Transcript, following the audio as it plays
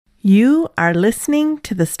You are listening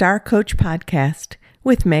to the Star Coach Podcast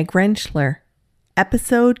with Meg Rentschler,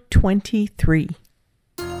 episode 23.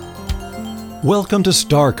 Welcome to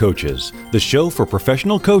Star Coaches, the show for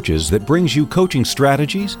professional coaches that brings you coaching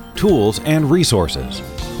strategies, tools, and resources.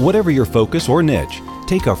 Whatever your focus or niche,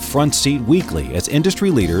 take a front seat weekly as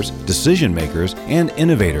industry leaders, decision makers, and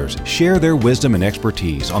innovators share their wisdom and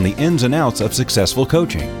expertise on the ins and outs of successful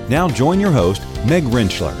coaching. Now join your host, Meg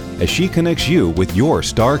Rentschler, as she connects you with your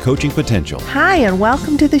star coaching potential. Hi, and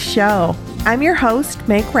welcome to the show. I'm your host,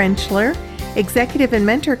 Meg Rentschler, executive and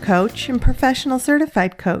mentor coach and professional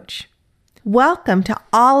certified coach. Welcome to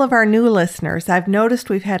all of our new listeners. I've noticed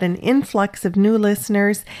we've had an influx of new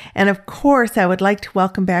listeners, and of course, I would like to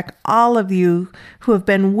welcome back all of you who have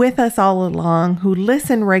been with us all along, who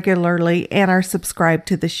listen regularly and are subscribed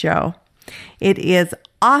to the show. It is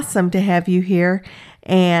awesome to have you here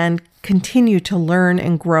and continue to learn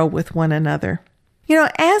and grow with one another. You know,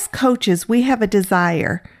 as coaches, we have a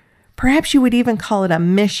desire, perhaps you would even call it a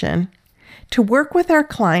mission, to work with our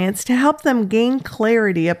clients to help them gain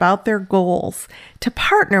clarity about their goals, to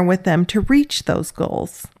partner with them to reach those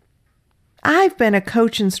goals. I've been a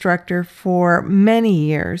coach instructor for many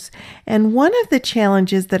years, and one of the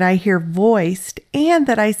challenges that I hear voiced and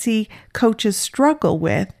that I see coaches struggle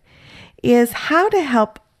with is how to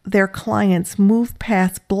help their clients move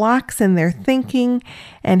past blocks in their thinking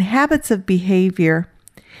and habits of behavior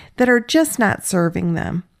that are just not serving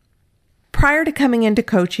them. Prior to coming into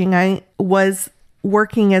coaching, I was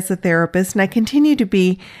working as a therapist, and I continue to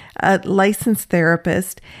be a licensed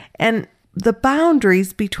therapist. And the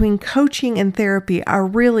boundaries between coaching and therapy are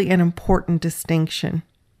really an important distinction.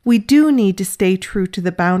 We do need to stay true to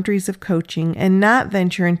the boundaries of coaching and not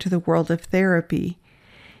venture into the world of therapy.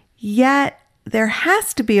 Yet, there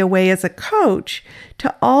has to be a way as a coach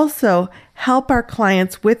to also help our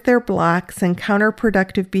clients with their blocks and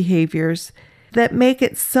counterproductive behaviors that make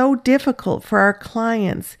it so difficult for our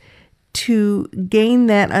clients to gain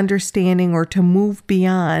that understanding or to move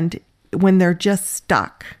beyond when they're just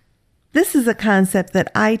stuck. This is a concept that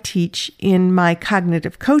I teach in my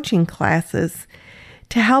cognitive coaching classes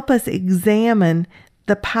to help us examine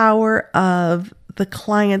the power of the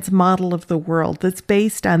client's model of the world that's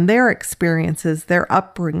based on their experiences, their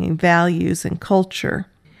upbringing, values, and culture.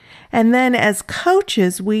 And then as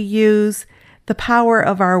coaches, we use the power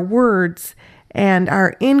of our words and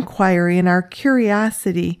our inquiry and our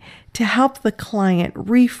curiosity to help the client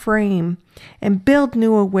reframe and build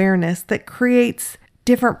new awareness that creates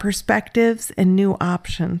different perspectives and new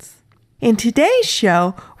options. In today's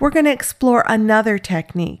show, we're going to explore another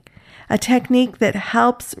technique, a technique that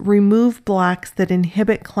helps remove blocks that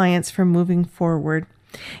inhibit clients from moving forward.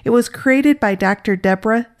 It was created by Dr.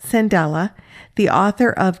 Deborah Sandella, the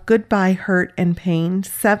author of Goodbye Hurt and Pain,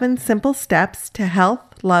 7 Simple Steps to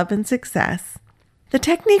Health, Love, and Success. The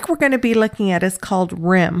technique we're going to be looking at is called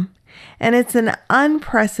RIM, and it's an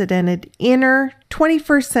unprecedented inner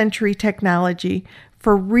 21st century technology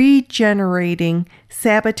for regenerating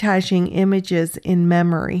sabotaging images in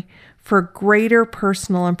memory for greater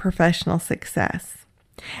personal and professional success.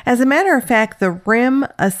 As a matter of fact, the RIM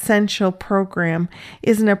Essential Program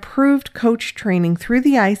is an approved coach training through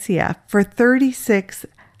the ICF for 36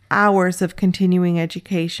 hours of continuing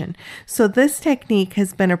education. So this technique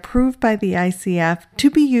has been approved by the ICF to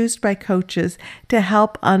be used by coaches to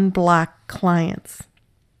help unblock clients.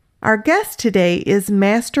 Our guest today is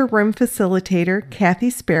Master RIM Facilitator Kathy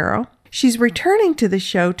Sparrow. She's returning to the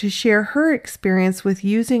show to share her experience with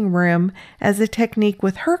using RIM as a technique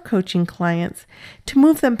with her coaching clients to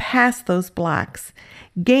move them past those blocks,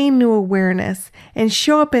 gain new awareness, and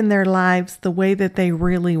show up in their lives the way that they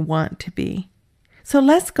really want to be. So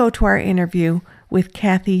let's go to our interview with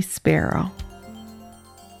Kathy Sparrow.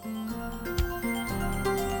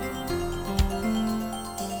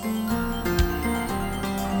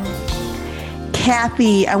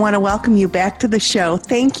 Kathy, I want to welcome you back to the show.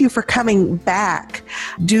 Thank you for coming back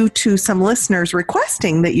due to some listeners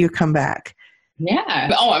requesting that you come back.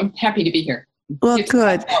 Yeah. Oh, I'm happy to be here. Well,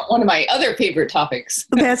 good. One of my other favorite topics.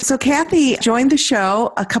 So Kathy joined the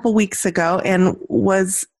show a couple weeks ago and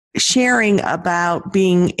was sharing about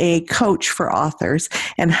being a coach for authors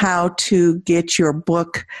and how to get your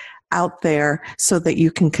book out there so that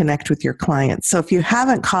you can connect with your clients. So if you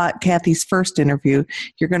haven't caught Kathy's first interview,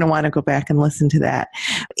 you're going to want to go back and listen to that.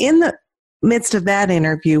 In the midst of that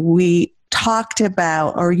interview, we talked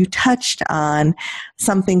about, or you touched on,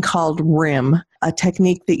 something called RIM, a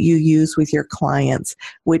technique that you use with your clients,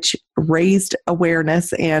 which raised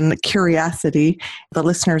awareness and curiosity. The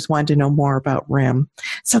listeners wanted to know more about RIM.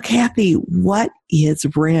 So Kathy, what is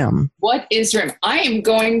RIM? What is RIM? I am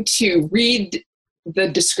going to read the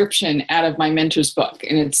description out of my mentor's book,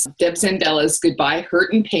 and it's Deb Zandella's Goodbye,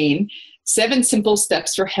 Hurt and Pain, 7 Simple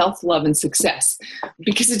Steps for Health, Love, and Success,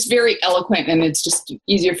 because it's very eloquent and it's just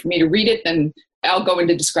easier for me to read it than I'll go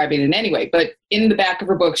into describing it anyway. But in the back of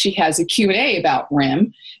her book, she has a Q&A about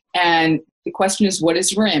RIM. And the question is, what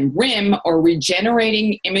is RIM? RIM, or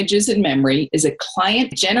Regenerating Images in Memory, is a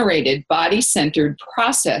client-generated, body-centered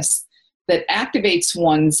process that activates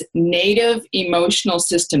one's native emotional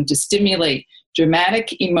system to stimulate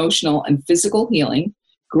dramatic emotional and physical healing,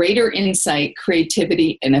 greater insight,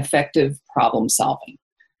 creativity, and effective problem solving.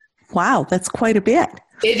 Wow, that's quite a bit.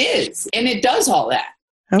 It is, and it does all that.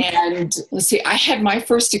 Okay. And let's see, I had my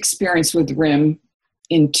first experience with RIM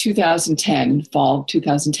in 2010, fall of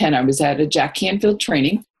 2010. I was at a Jack Canfield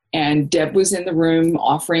training, and Deb was in the room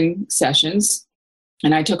offering sessions,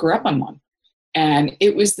 and I took her up on one. And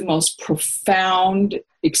it was the most profound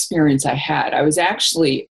experience I had. I was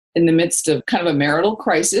actually in the midst of kind of a marital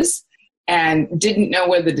crisis and didn't know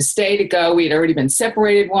whether to stay, to go. We had already been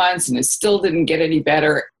separated once, and it still didn't get any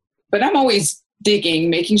better. But I'm always digging,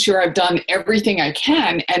 making sure I've done everything I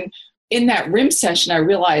can. And in that RIM session, I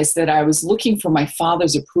realized that I was looking for my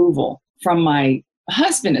father's approval from my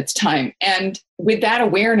husband at the time. And with that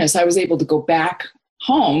awareness, I was able to go back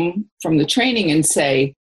home from the training and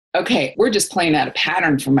say, okay, we're just playing out a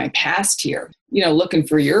pattern from my past here, looking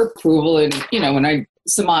for your approval. And, when I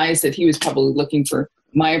surmised that he was probably looking for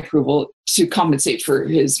my approval to compensate for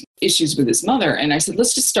his issues with his mother. And I said,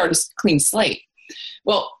 let's just start a clean slate.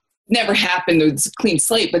 Well, never happened with a clean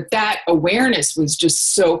slate, but that awareness was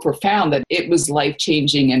just so profound that it was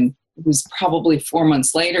life-changing. And it was probably 4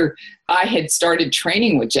 months later, I had started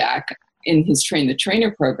training with Jack in his Train the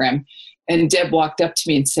Trainer program. And Deb walked up to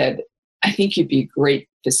me and said, I think you'd be a great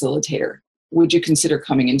facilitator. Would you consider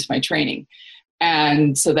coming into my training?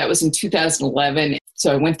 And so that was in 2011.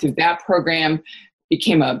 So I went through that program,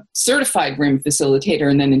 became a certified RIM facilitator.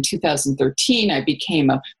 And then in 2013, I became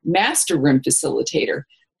a master RIM facilitator.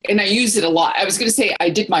 And I use it a lot. I was going to say I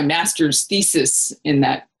did my master's thesis in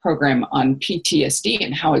that program on PTSD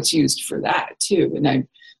and how it's used for that too. And I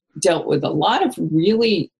dealt with a lot of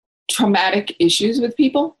really traumatic issues with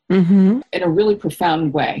people in a really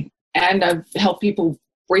profound way. And I've helped people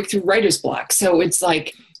break through writer's block. So it's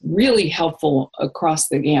like really helpful across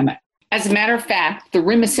the gamut. As a matter of fact, the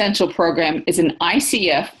RIM Essential program is an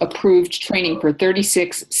ICF approved training for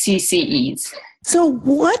 36 CCEs. So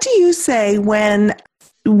what do you say when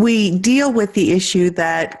we deal with the issue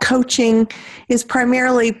that coaching is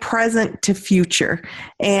primarily present to future,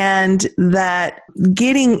 and that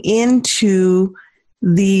getting into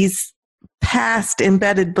these past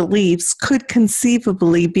embedded beliefs could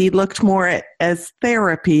conceivably be looked more at as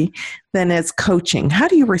therapy than as coaching? How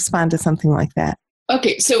do you respond to something like that?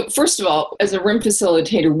 Okay, so first of all, as a RIM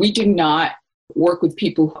facilitator, we do not work with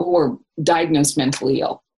people who are diagnosed mentally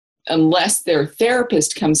ill unless their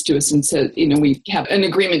therapist comes to us and says, we have an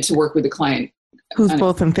agreement to work with a client. Who's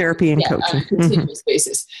both in therapy and coaching. On a continuous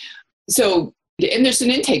basis. So, and there's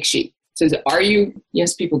an intake sheet. It says, are you?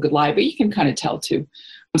 Yes, people could lie, but you can kind of tell too.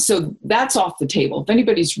 So that's off the table. If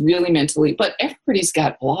anybody's really mentally, but everybody's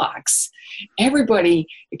got blocks. Everybody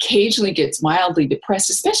occasionally gets mildly depressed,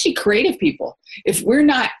 especially creative people. If we're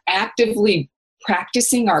not actively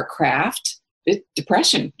practicing our craft, it's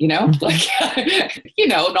depression,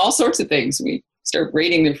 and all sorts of things. We start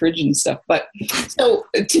raiding the fridge and stuff. But so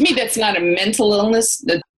to me, that's not a mental illness.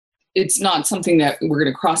 It's not something that we're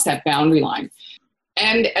going to cross that boundary line.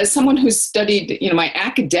 And as someone who's studied, my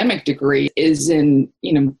academic degree is in,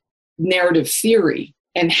 narrative theory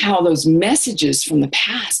and how those messages from the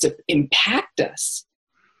past impact us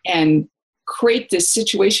and create this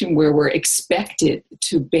situation where we're expected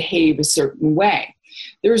to behave a certain way.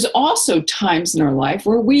 There's also times in our life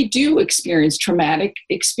where we do experience traumatic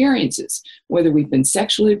experiences, whether we've been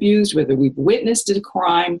sexually abused, whether we've witnessed a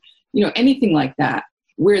crime, anything like that,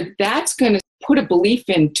 where that's going to put a belief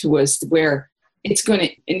into us where it's going to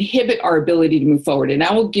inhibit our ability to move forward. And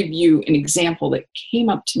I will give you an example that came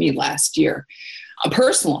up to me last year. A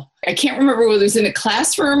personal. I can't remember whether it was in a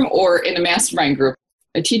classroom or in a mastermind group.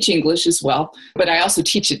 I teach English as well, but I also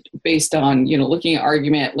teach it based on, looking at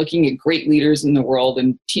argument, looking at great leaders in the world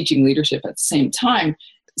and teaching leadership at the same time.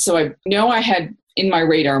 So I know I had in my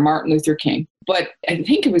radar Martin Luther King, but I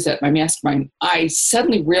think it was at my mastermind, I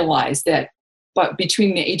suddenly realized that but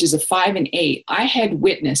between the ages of 5 and 8, I had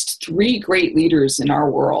witnessed 3 great leaders in our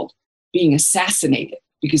world being assassinated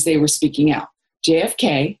because they were speaking out.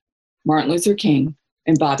 JFK, Martin Luther King,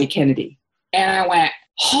 and Bobby Kennedy. And I went,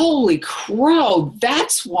 holy crow,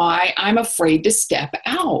 that's why I'm afraid to step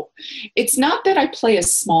out. It's not that I play a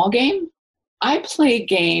small game. I play a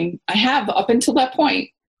game. I have up until that point.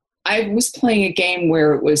 I was playing a game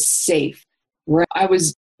where it was safe, where I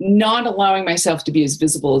was not allowing myself to be as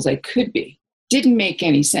visible as I could be. Didn't make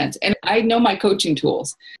any sense. And I know my coaching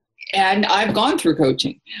tools, and I've gone through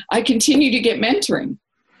coaching. I continue to get mentoring,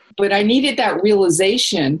 but I needed that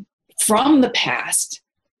realization from the past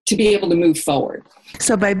to be able to move forward.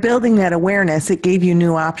 So by building that awareness, it gave you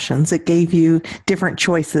new options. It gave you different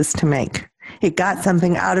choices to make. It got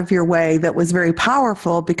something out of your way that was very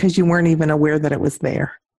powerful because you weren't even aware that it was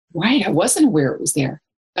there. Right. I wasn't aware it was there.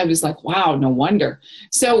 I was like, wow, no wonder.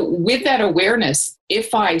 So with that awareness,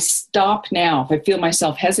 if I stop now, if I feel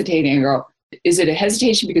myself hesitating, I go, is it a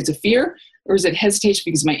hesitation because of fear? Or is it hesitation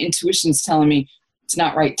because my intuition is telling me it's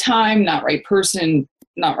not right time, not right person,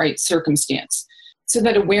 not right circumstance? So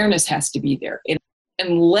that awareness has to be there. And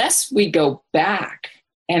unless we go back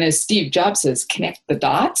and, as Steve Jobs says, connect the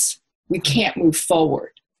dots, we can't move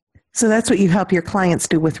forward. So that's what you help your clients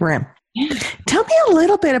do with RIM. Yeah. Tell me a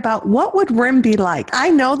little bit about what would RIM be like. I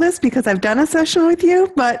know this because I've done a session with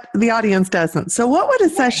you, but the audience doesn't. So what would a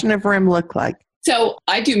session of RIM look like? So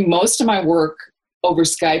I do most of my work over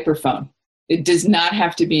Skype or phone. It does not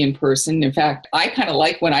have to be in person. In fact, I kind of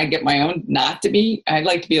like when I get my own not to be. I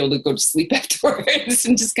like to be able to go to sleep afterwards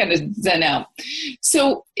and just kind of zen out.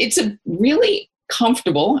 So it's a really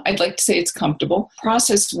comfortable, I'd like to say it's comfortable,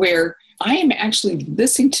 process where I am actually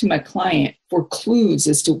listening to my client for clues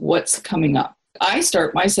as to what's coming up. I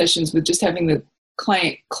start my sessions with just having the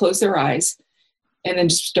client close their eyes and then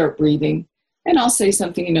just start breathing. And I'll say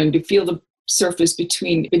something, to feel the surface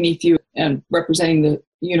beneath you and representing the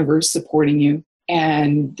universe supporting you.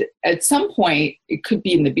 And at some point, it could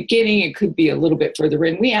be in the beginning, it could be a little bit further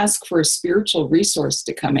in, we ask for a spiritual resource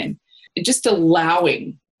to come in. Just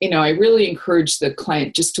allowing, I really encourage the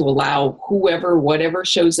client just to allow whoever, whatever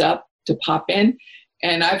shows up to pop in.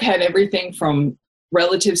 And I've had everything from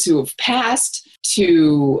relatives who have passed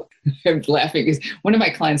to, I'm laughing because one of my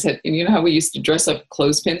clients had, you know how we used to dress up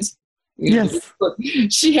clothespins? Yes.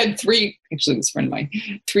 She had three, actually this friend of mine,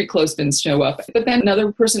 3 clothespins show up. But then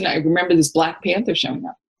another person, I remember this Black Panther showing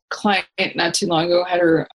up. Client not too long ago had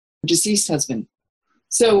her deceased husband.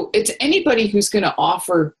 So it's anybody who's going to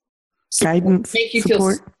offer support, guidance, make you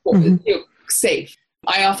support. feel safe.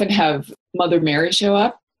 I often have Mother Mary show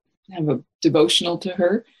up. I have a devotional to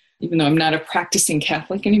her, even though I'm not a practicing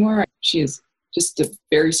Catholic anymore. She is just a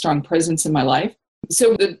very strong presence in my life.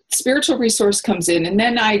 So the spiritual resource comes in, and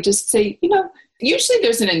then I just say, usually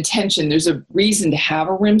there's an intention. There's a reason to have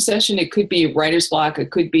a RIM session. It could be a writer's block.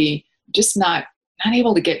 It could be just not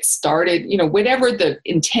able to get started. Whatever the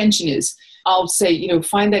intention is, I'll say,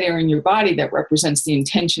 find that area in your body that represents the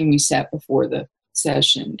intention we set before the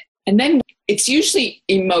session. And then it's usually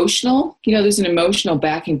emotional. There's an emotional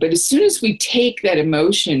backing. But as soon as we take that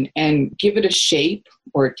emotion and give it a shape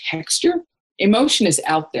or a texture, emotion is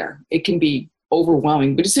out there. It can be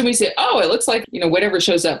overwhelming. But as soon as we say, it looks like, whatever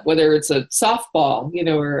shows up, whether it's a softball,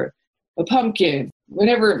 or a pumpkin,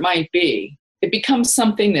 whatever it might be, it becomes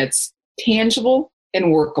something that's tangible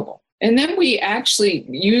and workable. And then we actually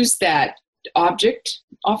use that object,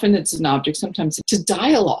 often it's an object, sometimes to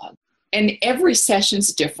dialogue. And every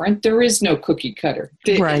session's different. There is no cookie cutter.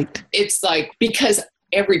 Right. It's like, because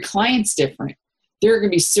every client's different, there are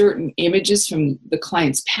going to be certain images from the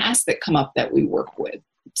client's past that come up that we work with.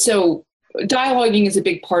 So dialoguing is a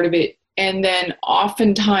big part of it. And then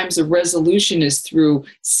oftentimes a resolution is through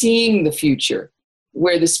seeing the future,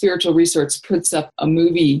 where the spiritual resource puts up a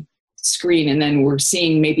movie screen and then we're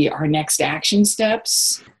seeing maybe our next action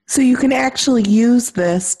steps. So you can actually use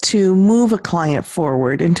this to move a client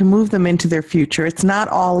forward and to move them into their future. It's not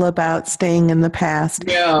all about staying in the past.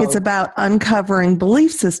 No. It's about uncovering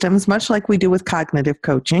belief systems, much like we do with cognitive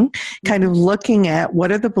coaching, kind of looking at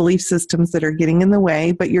what are the belief systems that are getting in the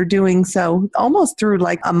way, but you're doing so almost through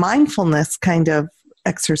like a mindfulness kind of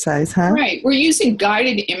exercise, huh? Right. We're using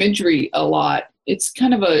guided imagery a lot. It's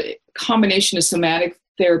kind of a combination of somatic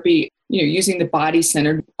therapy, using the body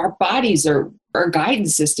centered. Our bodies are our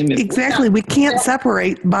guidance system. Exactly. We can't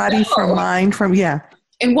separate body from mind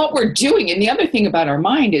And what we're doing, and the other thing about our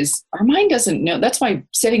mind is our mind doesn't know. That's why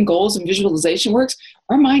setting goals and visualization works.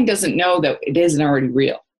 Our mind doesn't know that it isn't already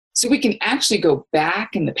real. So we can actually go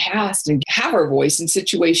back in the past and have our voice in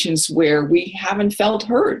situations where we haven't felt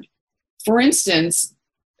heard. For instance,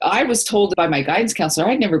 I was told by my guidance counselor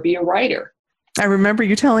I'd never be a writer. I remember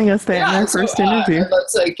you telling us that in our first interview.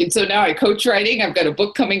 And so now I coach writing. I've got a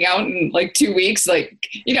book coming out in like 2 weeks.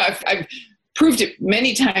 I've proved it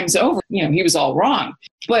many times over. He was all wrong.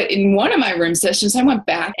 But in one of my RIM sessions, I went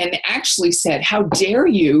back and actually said, how dare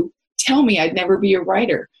you tell me I'd never be a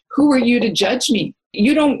writer? Who are you to judge me?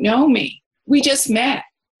 You don't know me. we just met,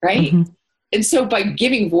 right? Mm-hmm. And so by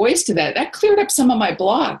giving voice to that, that cleared up some of my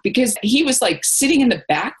block, because he was like sitting in the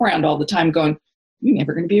background all the time going, you're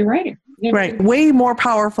never going to be a writer. Right. Way more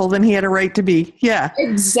powerful than he had a right to be. Yeah.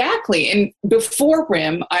 Exactly. And before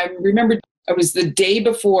RIM, I remember I was the day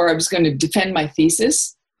before I was going to defend my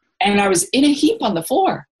thesis, and I was in a heap on the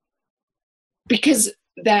floor because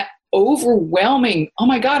that overwhelming, oh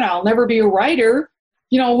my God, I'll never be a writer.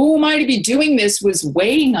 Who am I to be doing this, was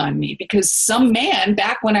weighing on me, because some man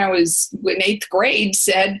back when I was in 8th grade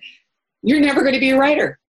said, you're never going to be a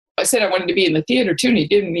writer. I said I wanted to be in the theater too, and he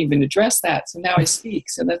didn't even address that. So now I speak.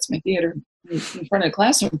 So that's my theater in front of the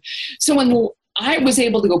classroom. So when I was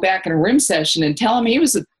able to go back in a RIM session and tell him he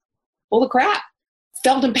was full of crap,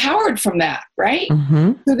 felt empowered from that, right?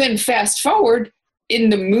 Mm-hmm. So then fast forward, in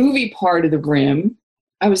the movie part of the RIM,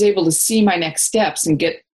 I was able to see my next steps and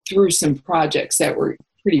get through some projects that were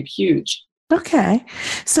pretty huge. Okay.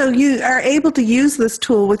 So you are able to use this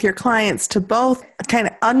tool with your clients to both kind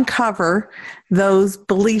of uncover those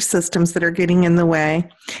belief systems that are getting in the way,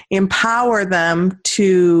 empower them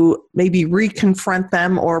to maybe reconfront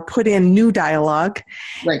them or put in new dialogue,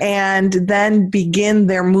 Right. and then begin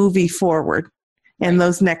their movie forward and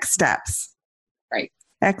those next steps. Right.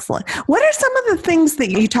 Excellent. What are some of the things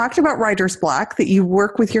that you talked about? Writer's block, that you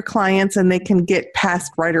work with your clients and they can get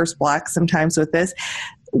past writer's block sometimes with this.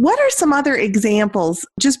 What are some other examples,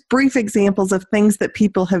 just brief examples of things that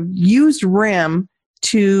people have used RIM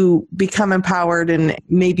to become empowered and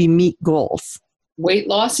maybe meet goals? Weight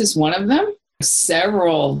loss is one of them.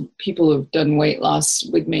 Several people have done weight loss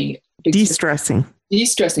with me. De-stressing.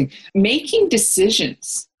 Making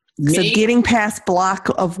decisions. So getting past block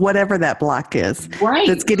of whatever that block is. Right.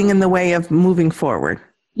 That's getting in the way of moving forward.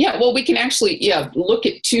 Yeah, well, we can actually look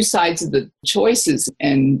at two sides of the choices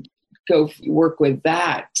and go work with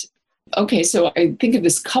that. Okay, so I think of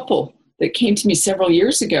this couple that came to me several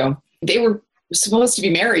years ago. They were supposed to be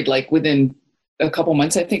married like within a couple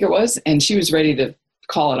months, I think it was, and she was ready to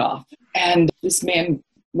call it off. And this man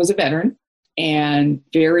was a veteran and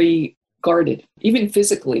very guarded, even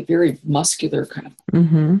physically, very muscular, kind of,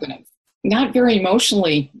 not very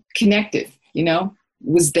emotionally connected,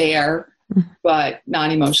 was there, but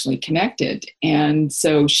not emotionally connected. And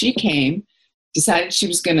so she came, decided she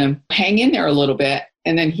was going to hang in there a little bit.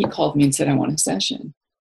 And then he called me and said, I want a session.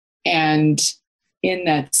 And in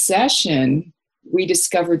that session, we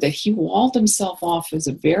discovered that he walled himself off as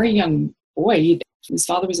a very young boy. His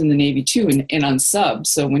father was in the Navy too, and on subs.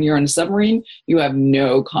 So when you're on a submarine, you have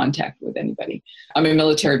no contact with anybody. I'm a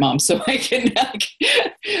military mom, so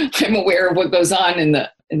I'm aware of what goes on in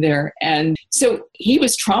there. And so he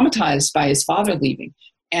was traumatized by his father leaving.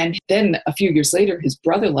 And then a few years later, his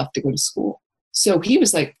brother left to go to school. So he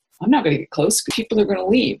was like, I'm not going to get close because people are going to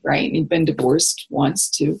leave, right? And he'd been divorced once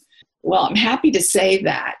too. Well, I'm happy to say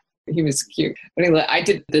that. He was cute. I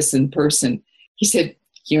did this in person. He said,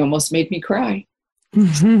 you almost made me cry.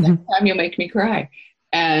 Next time you'll make me cry.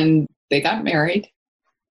 And they got married.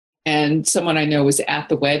 And someone I know was at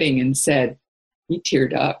the wedding and said, he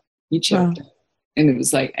teared up. He choked up. And it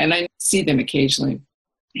was like, and I see them occasionally.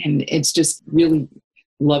 And it's just really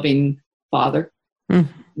loving father,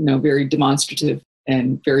 very demonstrative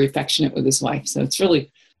and very affectionate with his wife. So it's really,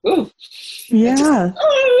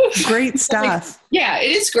 great stuff. Yeah, it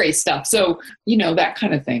is great stuff. So, that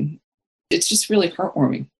kind of thing. It's just really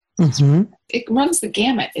heartwarming. It runs the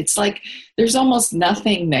gamut. It's like there's almost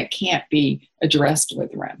nothing that can't be addressed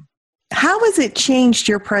with RIM. How has it changed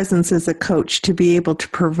your presence as a coach to be able to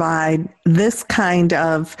provide this kind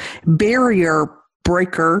of barrier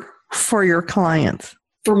breaker for your clients?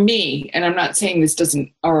 For me, and I'm not saying this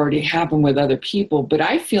doesn't already happen with other people, but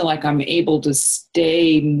I feel like I'm able to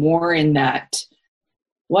stay more in that.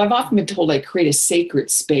 Well, I've often been told I create a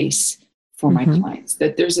sacred space for my clients,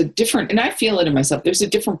 that there's a different, and I feel it in myself, there's a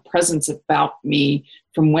different presence about me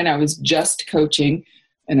from when I was just coaching,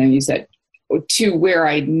 and I use that, to where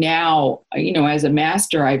I now, as a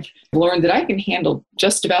master, I've learned that I can handle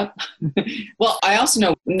just about, well, I also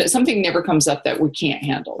know something never comes up that we can't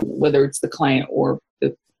handle, whether it's the client or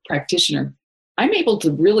the practitioner. I'm able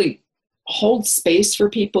to really hold space for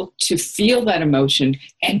people to feel that emotion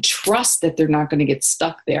and trust that they're not going to get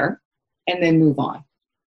stuck there and then move on.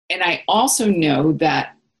 And I also know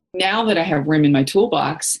that now that I have RIM in my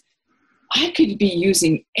toolbox, I could be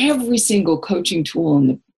using every single coaching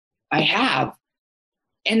tool I have,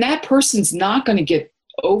 and that person's not going to get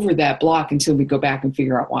over that block until we go back and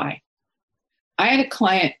figure out why. I had a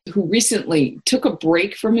client who recently took a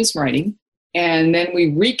break from his writing, and then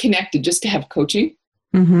we reconnected just to have coaching,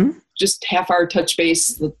 just half-hour touch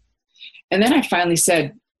base. And then I finally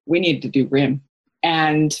said, we need to do RIM.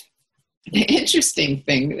 And The interesting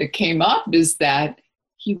thing that came up is that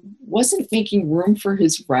he wasn't making room for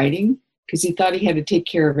his writing because he thought he had to take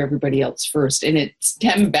care of everybody else first. And it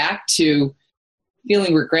stemmed back to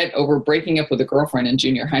feeling regret over breaking up with a girlfriend in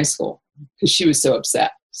junior high school because she was so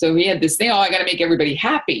upset. So he had this thing, I got to make everybody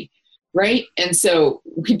happy, right? And so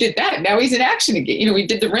we did that. Now he's in action again. We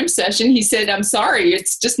did the RIM session. He said, I'm sorry,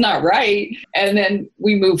 it's just not right. And then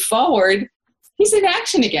we moved forward. He's in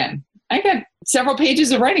action again. I got several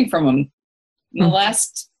pages of writing from him in the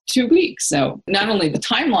last 2 weeks. So not only the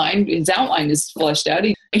timeline, his outline is fleshed out,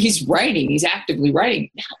 he's writing, he's actively writing.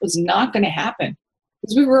 That was not going to happen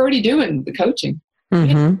because we were already doing the coaching. We had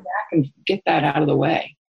to go back and get that out of the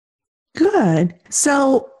way. Good.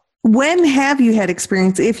 So when have you had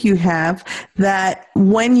experience, if you have, that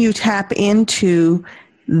when you tap into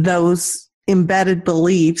those embedded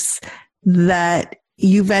beliefs that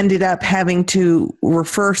you've ended up having to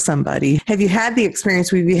refer somebody? Have you had the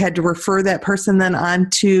experience where you had to refer that person then on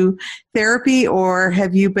to therapy, or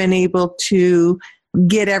have you been able to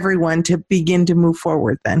get everyone to begin to move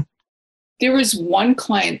forward then? There was one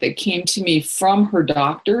client that came to me from her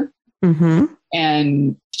doctor,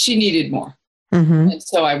 and she needed more. And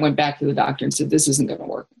so I went back to the doctor and said, this isn't going to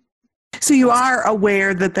work. So you are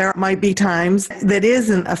aware that there might be times that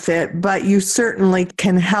isn't a fit, but you certainly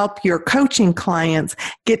can help your coaching clients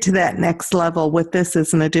get to that next level with this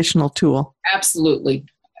as an additional tool. Absolutely.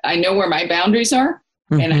 I know where my boundaries are,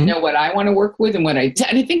 and I know what I want to work with and what and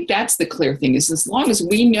I think that's the clear thing is as long as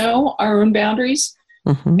we know our own boundaries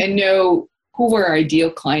and know who our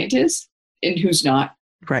ideal client is and who's not.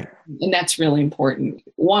 Right. And that's really important.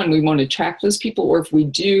 One, we want to track those people, or if we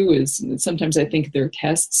do, is sometimes I think they're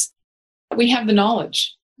tests. We have the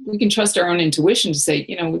knowledge. We can trust our own intuition to say,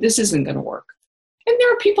 this isn't going to work. And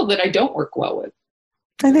there are people that I don't work well with.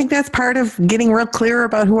 I think that's part of getting real clear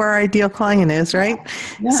about who our ideal client is, right?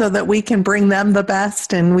 Yeah. So that we can bring them the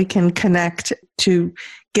best and we can connect to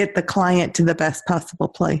get the client to the best possible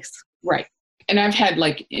place. Right. And I've had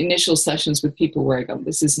initial sessions with people where I go,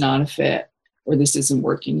 this is not a fit, or this isn't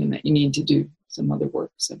working, and that you need to do some other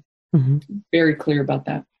work. So very clear about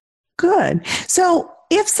that. Good. So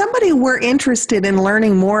if somebody were interested in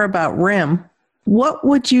learning more about RIM, what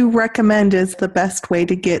would you recommend is the best way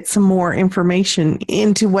to get some more information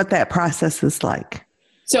into what that process is like?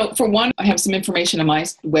 So for one, I have some information on my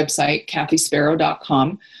website,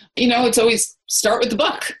 kathysparrow.com. It's always start with the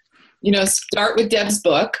book. Start with Deb's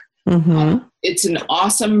book. It's an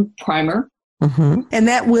awesome primer. And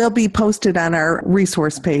that will be posted on our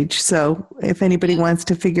resource page. So if anybody wants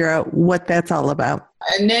to figure out what that's all about.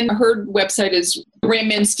 And then her website is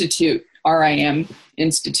RIM Institute, RIM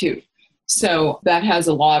Institute. So that has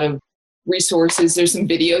a lot of resources. There's some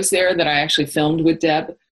videos there that I actually filmed with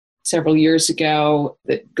Deb several years ago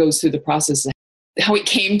that goes through the process of how it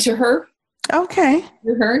came to her. Okay.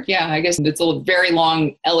 To her. Yeah, I guess it's a very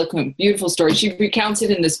long, eloquent, beautiful story. She recounts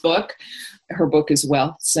it in this book, her book as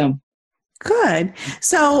well. So good.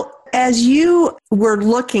 So as you were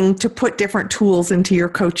looking to put different tools into your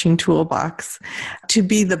coaching toolbox to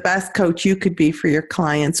be the best coach you could be for your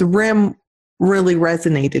clients, RIM really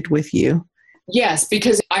resonated with you. Yes,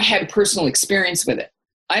 because I had personal experience with it.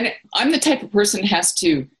 I'm the type of person who has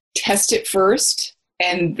to test it first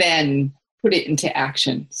and then put it into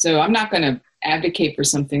action. So I'm not going to advocate for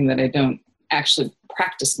something that I don't actually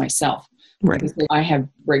practice myself. Right. I have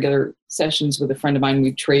regular sessions with a friend of mine.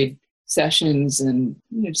 We trade sessions and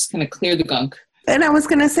just kind of clear the gunk. And I was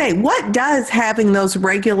going to say, what does having those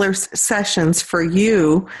regular sessions for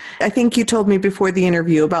you? I think you told me before the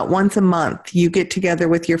interview about once a month you get together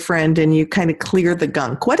with your friend and you kind of clear the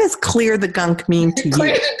gunk. What does clear the gunk mean to you?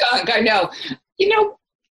 Clear the gunk, I know.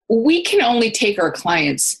 We can only take our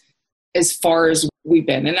clients as far as we've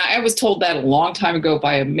been. And I was told that a long time ago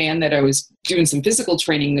by a man that I was doing some physical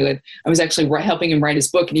training with. I was actually helping him write his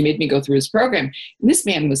book, and he made me go through his program. And this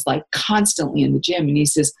man was constantly in the gym, and he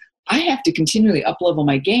says, I have to continually up-level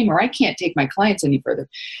my game or I can't take my clients any further.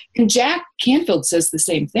 And Jack Canfield says the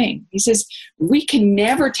same thing. He says, we can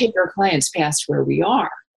never take our clients past where we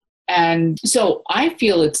are. And so I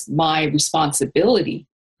feel it's my responsibility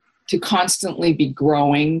to constantly be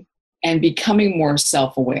growing and becoming more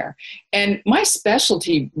self-aware. And my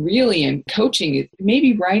specialty really in coaching, it may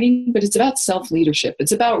be writing, but it's about self-leadership.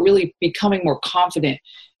 It's about really becoming more confident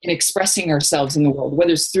in expressing ourselves in the world,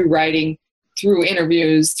 whether it's through writing, through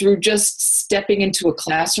interviews, through just stepping into a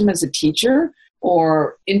classroom as a teacher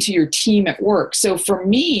or into your team at work. So for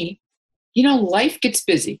me, life gets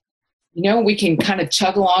busy. We can kind of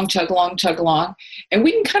chug along, and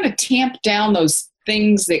we can kind of tamp down those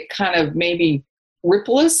things that kind of maybe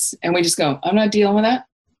ripple us, and we just go, I'm not dealing with that.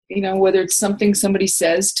 whether it's something somebody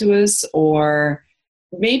says to us or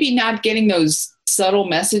maybe not getting those subtle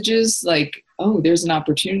messages like, oh, there's an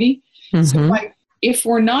opportunity. So if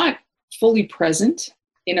we're not fully present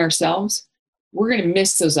in ourselves, we're going to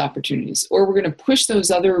miss those opportunities, or we're going to push those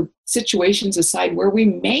other situations aside where we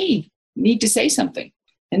may need to say something.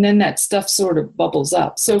 And then that stuff sort of bubbles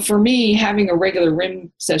up. So for me, having a regular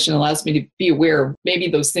RIM session allows me to be aware of maybe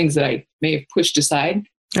those things that I may have pushed aside.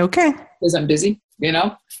 Okay. Because I'm busy,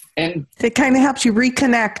 and it kind of helps you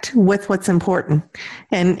reconnect with what's important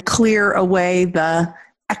and clear away the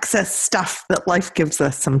excess stuff that life gives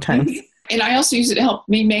us sometimes. And I also use it to help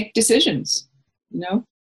me make decisions.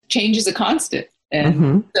 Change is a constant.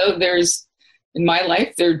 And so in my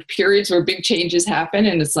life, there are periods where big changes happen,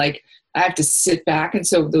 and it's like I have to sit back. And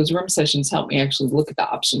so those RIM sessions help me actually look at the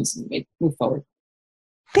options and move forward.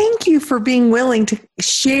 Thank you for being willing to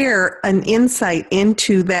share an insight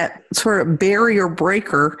into that sort of barrier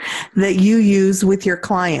breaker that you use with your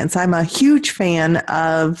clients. I'm a huge fan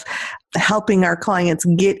of helping our clients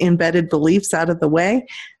get embedded beliefs out of the way.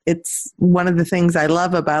 It's one of the things I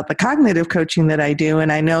love about the cognitive coaching that I do.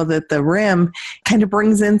 And I know that the RIM kind of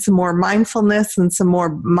brings in some more mindfulness and some more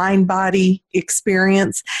mind-body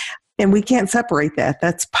experience. And we can't separate that.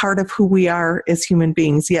 That's part of who we are as human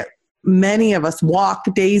beings. Yet many of us walk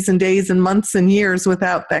days and days and months and years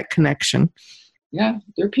without that connection. Yeah,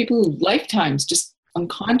 there are people who lifetimes just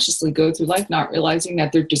unconsciously go through life not realizing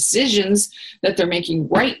that their decisions that they're making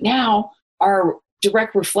right now are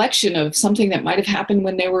direct reflection of something that might have happened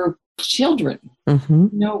when they were children,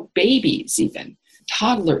 babies, even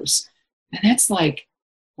toddlers. And that's like,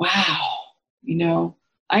 wow,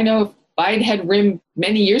 I know if I'd had RIM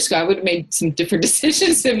many years ago, I would have made some different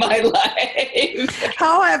decisions in my life.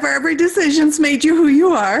 However, every decision's made you who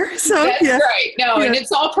you are. So that's right. No, and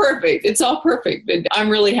it's all perfect. It's all perfect. But I'm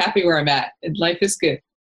really happy where I'm at, and life is good.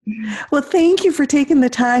 Well, thank you for taking the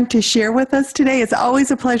time to share with us today. It's always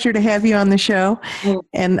a pleasure to have you on the show,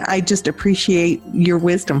 and I just appreciate your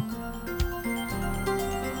wisdom.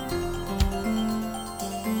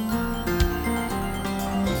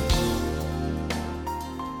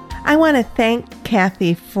 I want to thank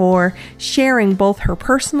Kathy for sharing both her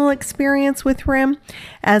personal experience with RIM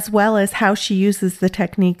as well as how she uses the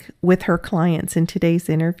technique with her clients in today's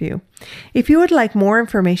interview. If you would like more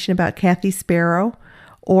information about Kathy Sparrow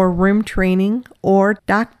or RIM training or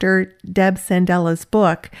Dr. Deb Sandella's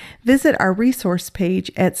book, visit our resource page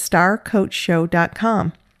at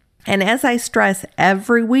starcoachshow.com. And as I stress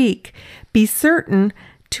every week, be certain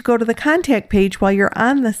to go to the contact page while you're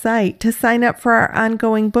on the site to sign up for our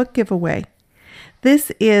ongoing book giveaway. This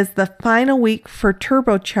is the final week for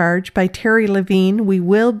Turbocharge by Terry Levine. We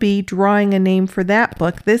will be drawing a name for that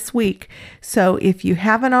book this week, so if you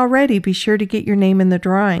haven't already, be sure to get your name in the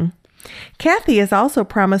drawing. Kathy has also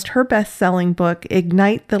promised her best-selling book,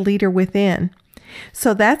 Ignite the Leader Within.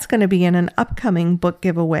 So that's going to be in an upcoming book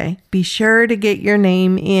giveaway. Be sure to get your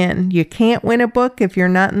name in. You can't win a book if you're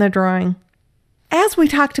not in the drawing. As we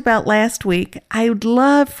talked about last week, I would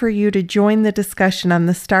love for you to join the discussion on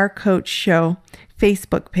the Star Coach Show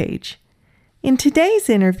Facebook page. In today's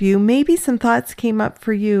interview, maybe some thoughts came up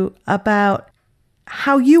for you about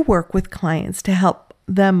how you work with clients to help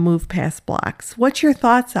them move past blocks. What your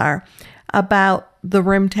thoughts are about the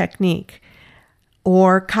RIM technique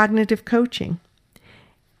or cognitive coaching.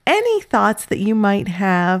 Any thoughts that you might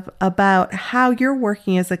have about how you're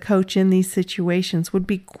working as a coach in these situations would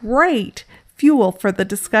be great fuel for the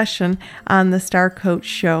discussion on the Star Coach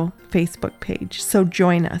Show Facebook page. So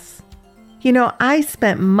join us. I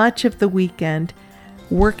spent much of the weekend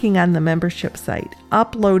working on the membership site,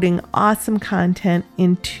 uploading awesome content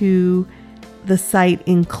into the site,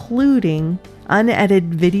 including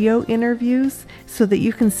unedited video interviews so that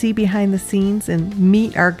you can see behind the scenes and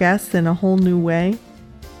meet our guests in a whole new way.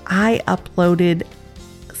 I uploaded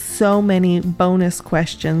so many bonus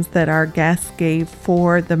questions that our guests gave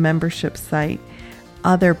for the membership site,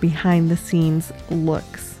 other behind the scenes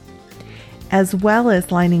looks, as well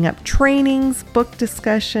as lining up trainings, book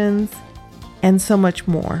discussions, and so much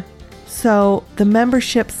more. So the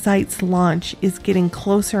membership site's launch is getting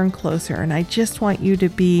closer and closer, and I just want you to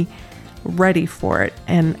be ready for it,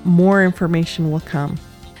 and more information will come.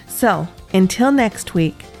 So until next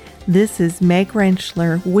week, this is Meg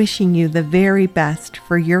Rentschler wishing you the very best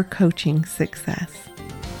for your coaching success.